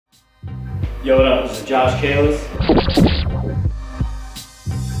Yo, what up? This is Josh Kalis.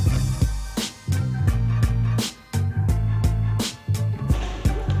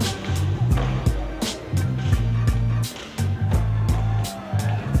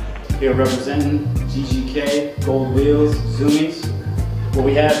 Here representing DGK, Gold Wheels, Zumiez. What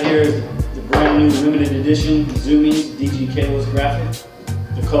we have here is the brand new limited edition Zumiez DGK graphic.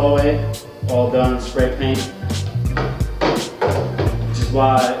 The colorway, all done in spray paint. Which is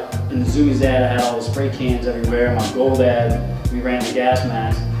why in the Zumiez ad I had all the spray cans everywhere. My Gold ad, we ran the gas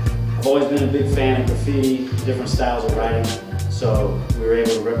mask. I've always been a big fan of graffiti, different styles of writing, so we were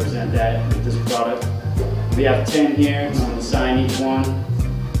able to represent that with this product. We have 10 here, I'm going to sign each one.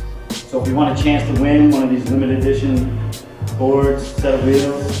 So if you want a chance to win one of these limited edition boards, set of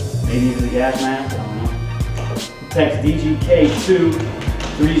wheels, maybe even the gas mask, I don't know. Text DGK2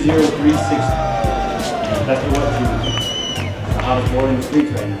 30360. That's the what to the hottest board in the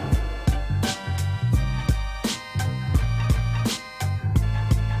streets right now.